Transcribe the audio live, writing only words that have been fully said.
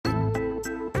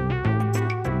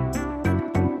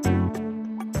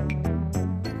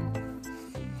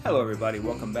Hello, everybody.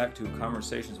 Welcome back to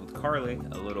Conversations with Carly,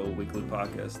 a little weekly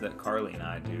podcast that Carly and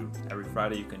I do. Every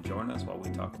Friday, you can join us while we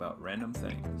talk about random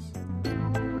things.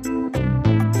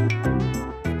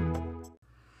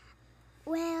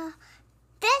 Well,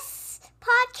 this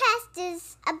podcast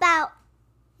is about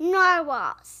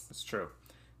narwhals. It's true.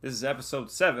 This is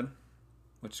episode 7,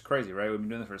 which is crazy, right? We've been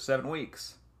doing this for 7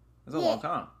 weeks. That's a long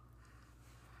time.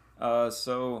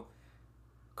 So,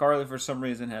 Carly, for some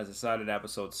reason, has decided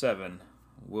episode 7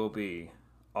 will be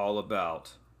all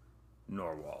about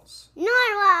narwhals.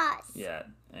 Narwhals! Yeah,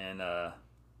 and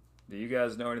do you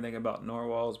guys know anything about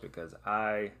narwhals? Because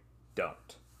I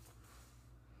don't.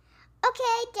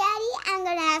 Okay, Daddy, I'm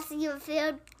going to ask you a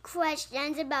few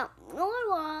questions about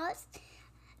narwhals,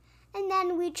 and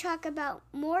then we talk about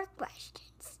more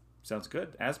questions. Sounds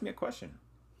good. Ask me a question.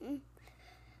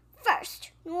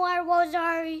 First, narwhals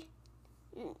are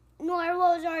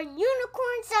unicorns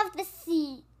of the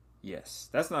sea. Yes,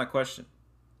 that's not a question.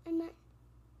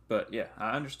 But yeah,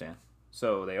 I understand.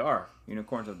 So they are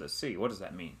unicorns of the sea. What does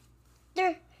that mean?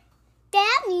 That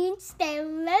means they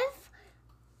live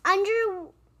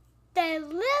in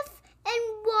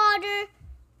water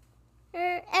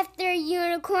if they're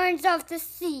unicorns of the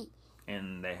sea.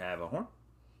 And they have a horn?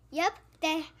 Yep,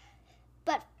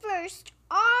 but first,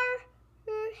 our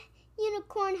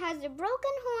unicorn has a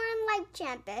broken horn like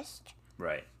Tempest.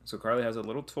 Right. So Carly has a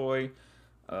little toy,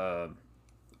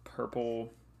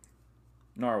 purple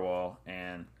narwhal,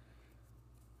 and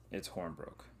its horn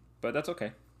broke. But that's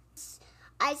okay.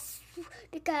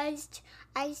 Because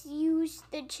I used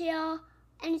the tail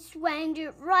and swung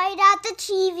it right at the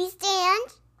TV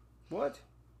stand. What?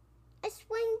 I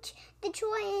swung the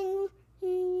toy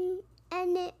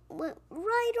and it went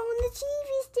right on the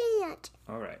TV stand.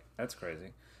 All right. That's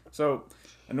crazy. So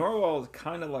a narwhal is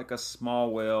kind of like a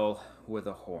small whale with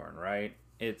a horn, right?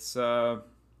 It's,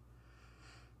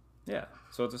 yeah.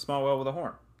 So it's a small whale with a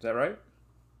horn. Is that right?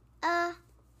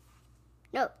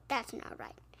 No, that's not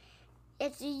right.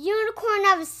 It's a unicorn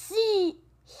of the sea.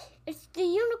 It's the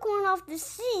unicorn of the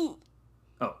sea.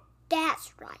 Oh.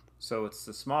 That's right. So it's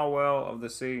the small whale of the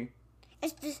sea.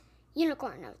 It's the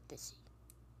unicorn of the sea.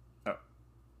 Oh.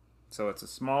 So it's a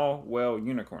small whale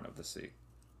unicorn of the sea.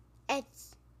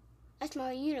 It's a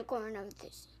small unicorn of the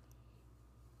sea.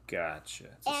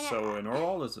 Gotcha. So a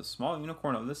narwhal is a small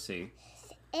unicorn of the sea.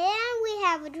 And we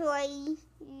have a toy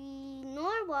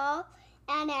narwhal,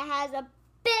 and it has a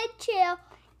big tail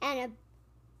and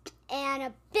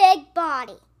a big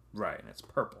body. Right, and it's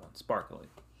purple and sparkly.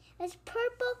 It's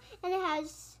purple and it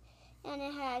has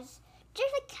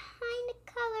different kind of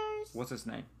colors. What's his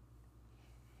name?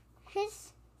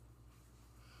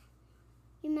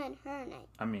 You meant her name.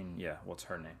 I mean, yeah, what's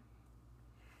her name?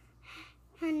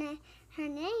 Her name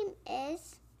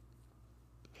is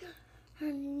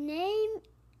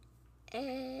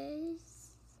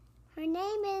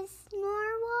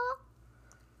Narwhal.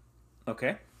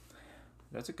 Okay.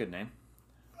 That's a good name.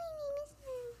 My name is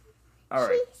Narwhal. All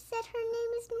right. She said her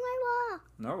name is Narwhal.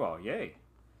 Narwhal, yay.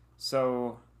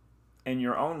 So, in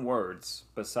your own words,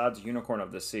 besides unicorn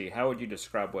of the sea, how would you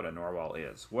describe what a narwhal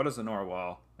is? What is a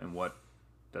narwhal, and what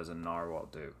does a narwhal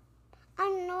do? A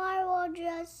narwhal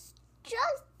just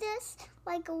this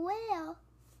like a whale.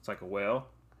 It's like a whale?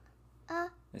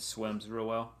 It swims real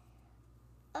well?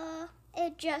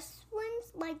 It just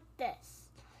swims like this.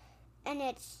 And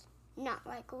it's not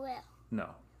like a whale.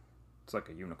 No. It's like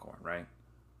a unicorn, right?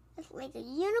 It's like a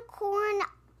unicorn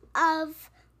of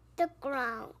the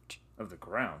ground. Of the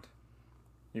ground?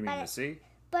 You mean the sea?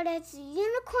 But it's a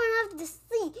unicorn of the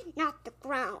sea, not the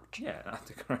ground. Yeah, not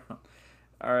the ground.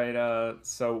 All right,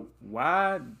 so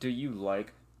why do you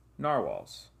like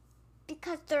narwhals?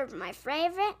 Because they're my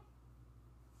favorite.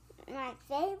 And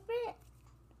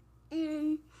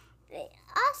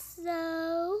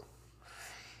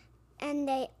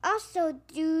they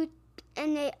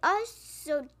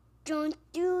also don't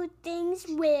do things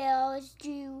whales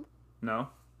do. No?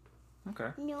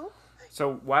 Okay. No.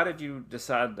 So why did you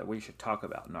decide that we should talk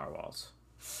about narwhals?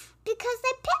 Because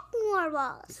I picked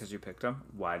narwhals. Because you picked them?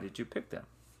 Why did you pick them?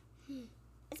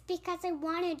 It's because I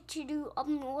wanted to do a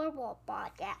narwhal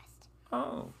podcast.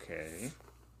 Okay.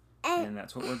 And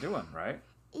that's what we're doing, right?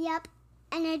 Yep.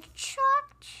 And I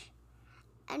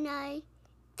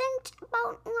think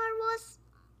about narwhals.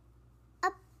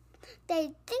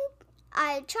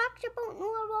 I talked about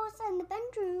narwhals in the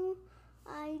bedroom.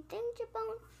 I think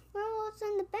about narwhals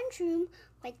in the bedroom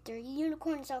like they're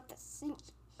unicorns of the sea.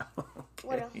 Okay.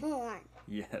 With a horn.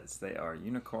 Yes, they are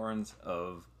unicorns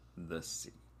of the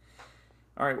sea.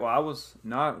 All right, well, I was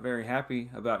not very happy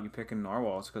about you picking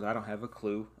narwhals because I don't have a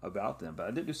clue about them. But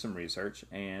I did do some research,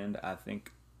 and I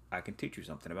think I can teach you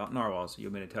something about narwhals. You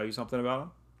want me to tell you something about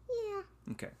them? Yeah.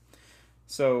 Okay.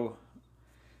 So,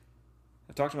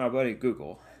 I talked to my buddy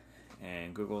Google,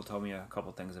 and Google told me a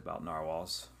couple things about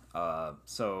narwhals.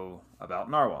 So, about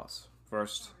narwhals.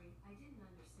 First. Sorry, I didn't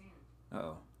understand.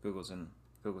 Uh-oh.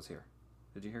 Google's here.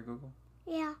 Did you hear Google?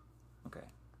 Yeah. Okay.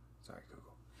 Sorry,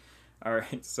 Google. All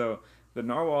right. So, the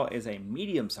narwhal is a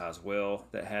medium-sized whale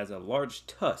that has a large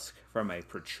tusk from a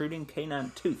protruding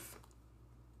canine tooth.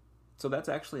 So that's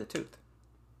actually a tooth.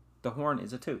 The horn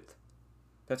is a tooth.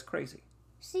 That's crazy.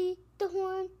 See the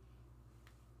horn?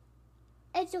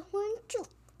 It's a horn too.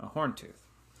 A horn tooth.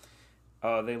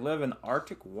 They live in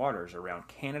Arctic waters around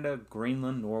Canada,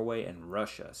 Greenland, Norway, and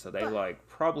Russia. So they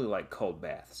probably like cold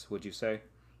baths, would you say?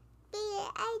 Yeah,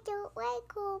 I don't like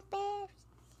cold baths.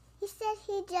 He said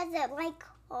he doesn't like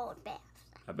cold baths.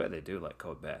 I bet they do like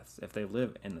cold baths if they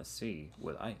live in the sea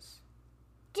with ice.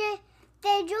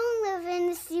 They don't live in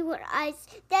the sea with ice.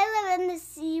 They live in the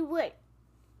sea with.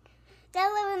 They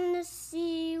live in the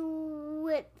sea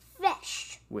with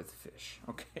fish With fish.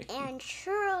 Okay. and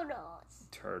turtles,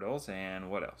 Turtles and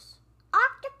what else?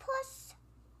 octopus,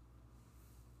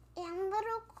 and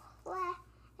little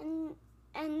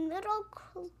and little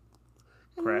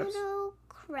Crabs? little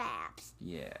crabs.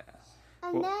 Yeah.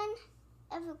 And Well-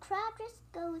 then, if a crab just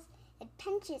goes, it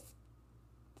pinches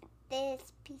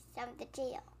this piece of the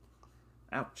tail,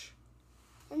 Ouch.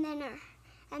 and then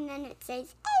it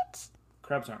says, "Ouch."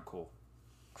 Crabs aren't cool.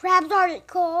 Crabs aren't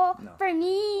cool No. for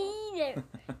me either.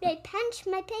 They pinch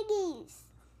my piggies.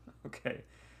 Okay.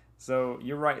 So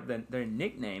you're right. Their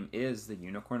nickname is the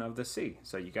unicorn of the sea.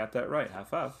 So you got that right. High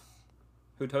five.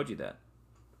 Who told you that?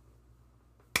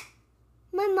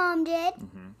 My mom did.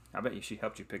 I bet she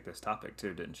helped you pick this topic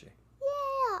too, didn't she?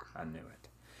 Yeah. I knew it.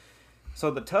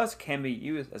 So the tusk can be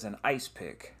used as an ice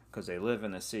pick because they live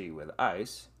in the sea with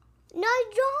ice. No,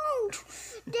 don't.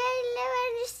 They live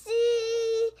in the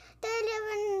sea. They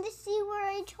live in the sea where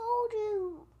I told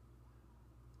you.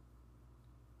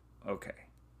 Okay.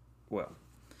 Well,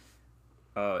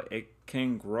 it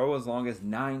can grow as long as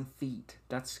 9 feet.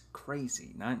 That's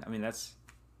crazy. That's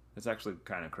actually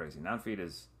kind of crazy. 9 feet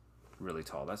is really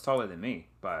tall. That's taller than me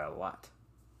by a lot.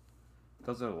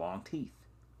 Those are long teeth.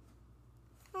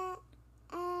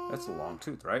 That's a long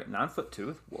tooth, right? 9-foot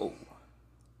tooth. Whoa.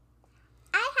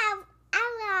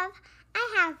 I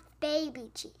have baby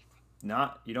teeth.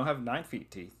 You don't have 9 feet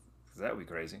teeth. 'Cause that would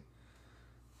be crazy.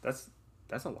 That's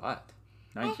a lot.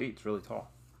 9 feet's really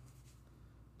tall.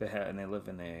 And they live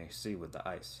in the sea with the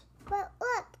ice. But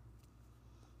look,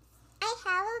 I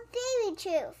have a baby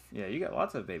tooth. Yeah, you got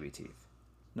lots of baby teeth.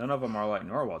 None of them are like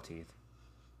narwhal teeth.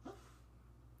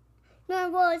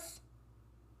 Narwhals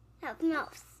have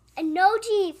mouths and no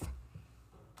teeth.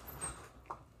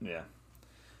 Yeah.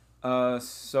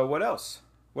 So what else?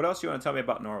 What else do you want to tell me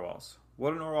about narwhals?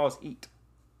 What do narwhals eat?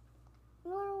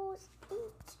 Narwhals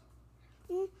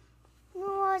eat.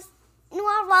 Narwhals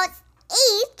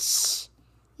eat.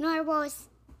 Narwhals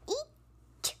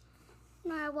eat.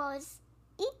 Narwhals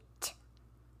eat.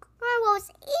 Narwhals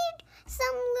eat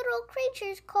some little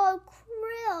creatures called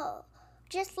krill,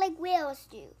 just like whales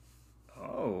do.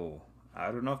 Oh,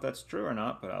 I don't know if that's true or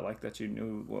not, but I like that you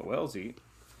knew what whales eat.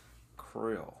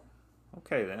 Krill.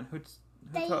 Okay then, who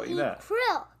They taught you eat that?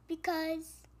 krill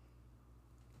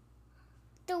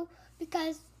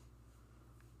because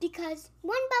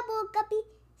one bubble guppy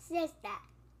says that.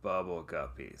 Bubble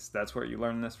guppies. That's where you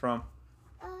learned this from?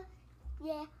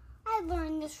 Yeah, I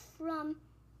learned this from,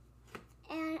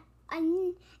 and a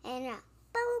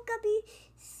bubble guppy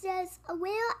says a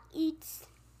whale eats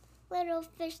little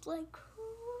fish like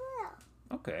krill.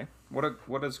 Okay. What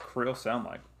does krill sound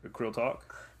like? The krill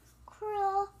talk?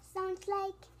 Krill sounds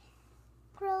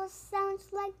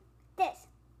like this.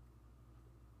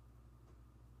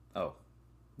 Oh.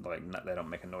 They don't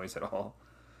make a noise at all.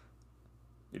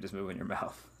 You're just moving your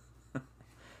mouth.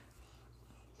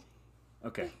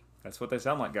 Okay. That's what they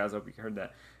sound like, guys. I hope you heard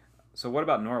that. So what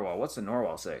about narwhal? What's the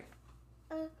narwhal say?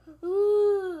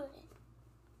 Ooh.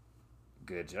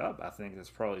 Good job. I think that's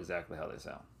probably exactly how they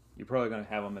sound. You're probably going to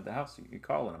have them at the house. You're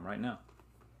calling them right now.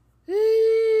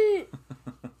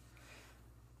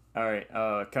 All right.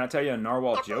 Can I tell you a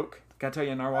narwhal joke? Can I tell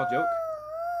you a narwhal joke?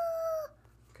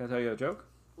 Can I tell you a joke?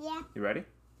 Yeah, You ready?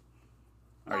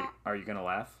 Yeah. Are you going to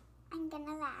laugh? I'm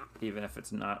gonna laugh. Even if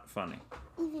it's not funny?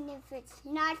 Even if it's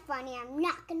not funny, I'm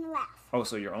not gonna laugh. Oh,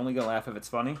 so you're only going to laugh if it's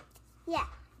funny? Yeah.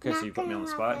 Okay, so not you put me on the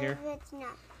gonna spot laugh here? if it's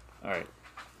not. All right,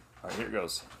 here it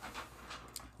goes.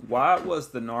 Why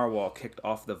was the narwhal kicked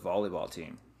off the volleyball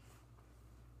team?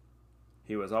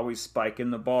 He was always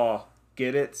spiking the ball.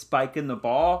 Get it? Spiking the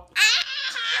ball?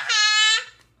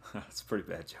 That's a pretty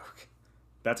bad joke.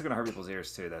 That's gonna hurt people's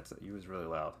ears too. You was really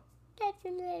loud. That's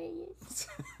hilarious.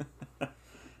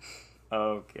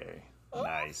 Okay,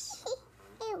 nice.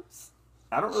 Ew.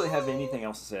 I don't really have anything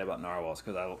else to say about narwhals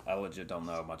because I legit don't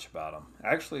know much about them.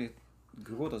 Actually,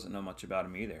 Google doesn't know much about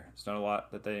them either. It's not a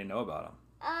lot that they know about them.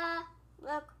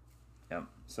 Look. Yep.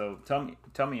 So tell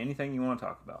me anything you want to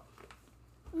talk about.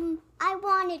 I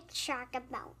want to talk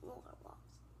about narwhals.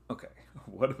 Okay.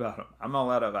 What about them? I'm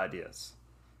all out of ideas.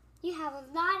 You have a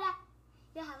lot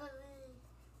of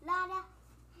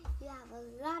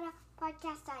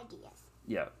podcast ideas.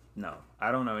 Yeah. No,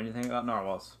 I don't know anything about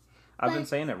narwhals. I've been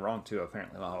saying it wrong too.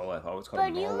 Apparently, my whole life I always called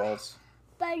them narwhals.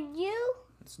 But you.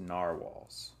 It's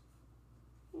narwhals.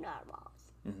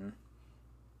 Narwhals. Mm-hmm.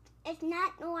 It's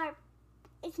not narwhal.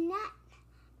 It's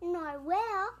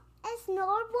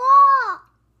narwhal.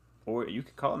 Or you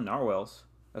could call them narwhals.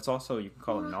 That's also, you can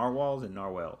call them narwhals and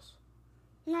narwhals.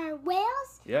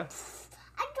 Narwhals? Yeah.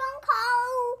 I don't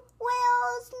call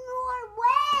whales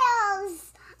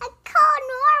narwhals. I call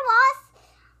narwhals.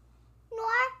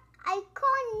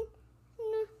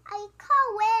 I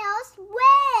call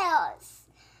whales.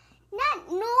 Not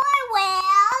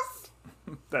narwhals.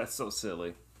 That's so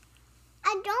silly.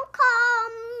 I don't call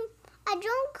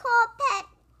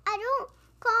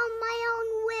my own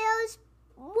whales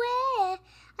whale.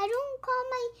 I don't call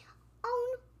my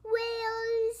own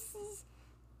whales.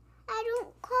 I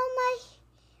don't call my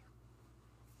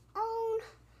own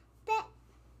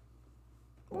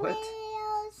What?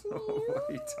 whales. What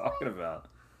are you talking about?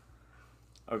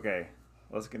 Okay,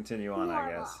 let's continue on,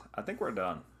 I guess. I think we're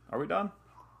done. Are we done?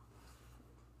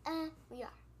 We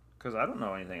are. Because I don't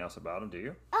know anything else about them, do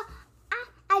you?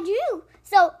 I do.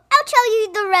 So I'll tell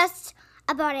you the rest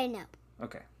about I know.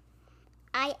 Okay.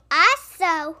 I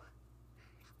also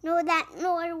know that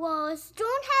narwhals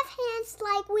don't have hands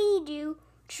like we do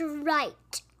to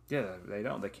write. Yeah, they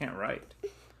don't. They can't write.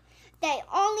 They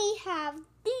only have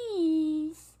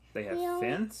these. They have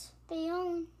fins? They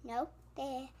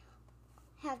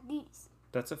have these.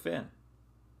 That's a fin.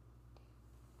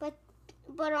 But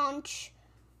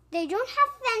they don't have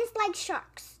fins like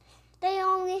sharks. They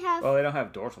only have. Well, they don't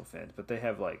have dorsal fins, but they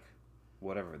have, like,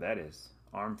 whatever that is.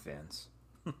 Arm fins.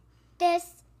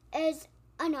 This is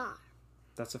an arm.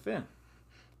 That's a fin.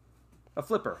 A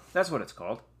flipper. That's what it's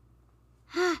called.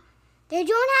 They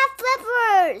don't have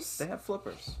flippers. They have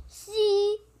flippers.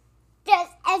 See? This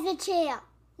is a tail,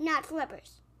 not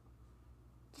flippers.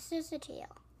 This is a tail.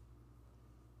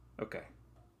 Okay.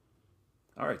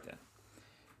 All right, then.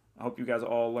 I hope you guys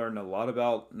all learned a lot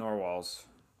about narwhals.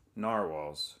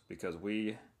 Because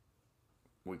we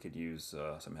could use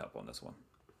some help on this one.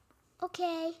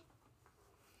 Okay.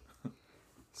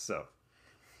 So,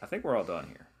 I think we're all done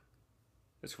here.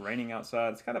 It's raining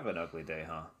outside. It's kind of an ugly day,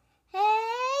 huh?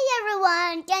 Hey,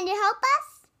 everyone. Can you help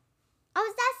us? I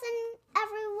was asking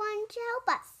everyone to help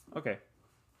us. Okay.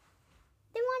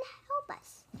 They want to help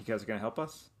us. You guys are going to help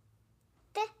us?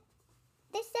 They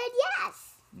said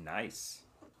yes. Nice.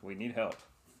 We need help.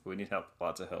 We need help.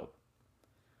 Lots of help.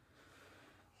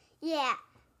 Yeah.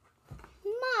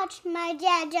 My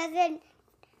daddy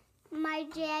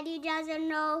doesn't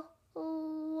know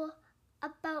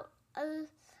about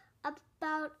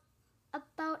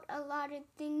a lot of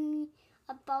things,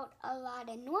 about a lot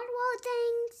of narwhal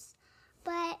things,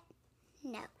 but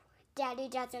no, Daddy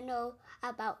doesn't know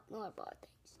about narwhal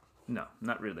things. No,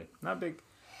 not really. Not big.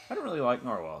 I don't really like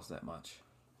narwhals that much.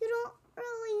 You don't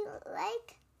really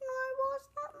like narwhals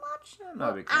that much? I'm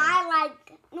not a big fan. I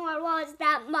like narwhals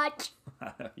that much.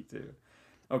 I know you do.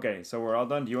 Okay, so we're all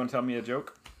done. Do you want to tell me a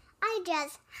joke? I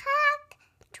just hack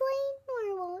between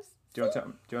narwhals. Do you want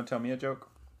to tell me a joke?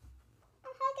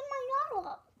 I'm hugging my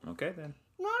narwhal. Okay, then.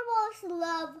 Narwhals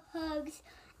love hugs,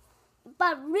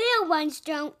 but real ones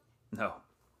don't. No,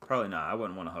 probably not. I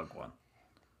wouldn't want to hug one.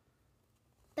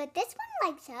 But this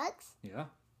one likes hugs. Yeah?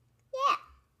 Yeah.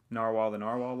 Narwhal the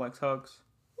narwhal likes hugs?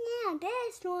 Yeah,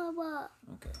 this narwhal.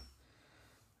 Okay.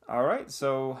 All right,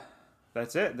 so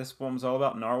that's it. This one was all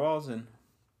about narwhals, and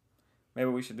maybe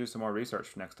we should do some more research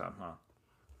for next time, huh?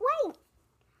 Wait.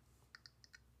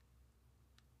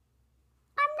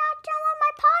 I'm not done with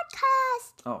my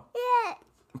podcast. Oh. Yeah.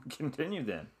 Continue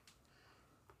then.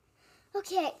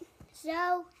 Okay,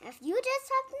 so if you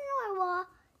just hugged a narwhal,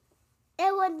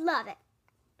 it would love it.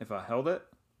 If I held it?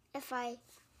 If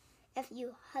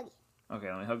you hug it. Okay,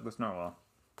 let me hug this narwhal.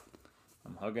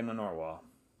 I'm hugging a narwhal.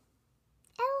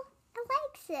 It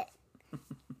likes it.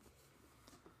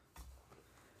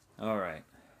 All right.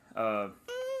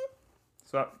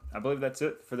 So I believe that's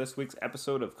it for this week's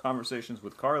episode of Conversations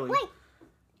with Carly. Wait,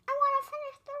 I want to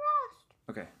finish the rest.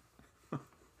 Okay.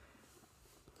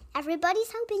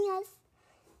 Everybody's helping us.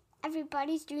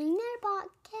 Everybody's doing their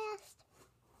podcast.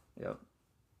 Yep.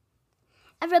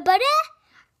 Everybody,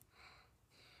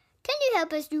 can you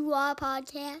help us do our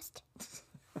podcast?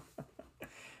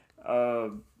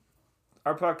 Our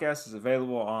podcast is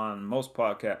available on most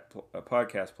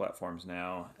podcast platforms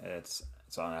now. It's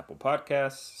on Apple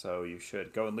Podcasts, so you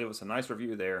should go and leave us a nice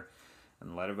review there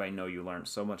and let everybody know you learned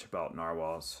so much about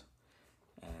narwhals.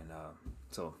 And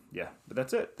so, yeah. But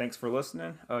that's it. Thanks for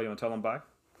listening. Oh, you want to tell them bye?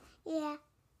 Yeah.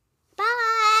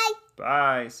 Bye.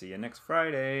 Bye. See you next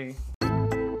Friday.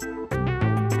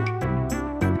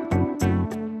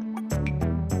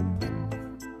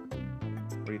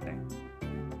 What do you think?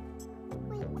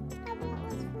 Wait, how about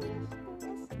let's finish the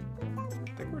rest with them?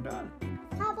 I think we're done.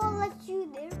 How about let's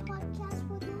do their podcast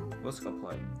with them? Let's go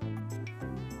play.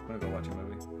 I'm going to go watch a movie.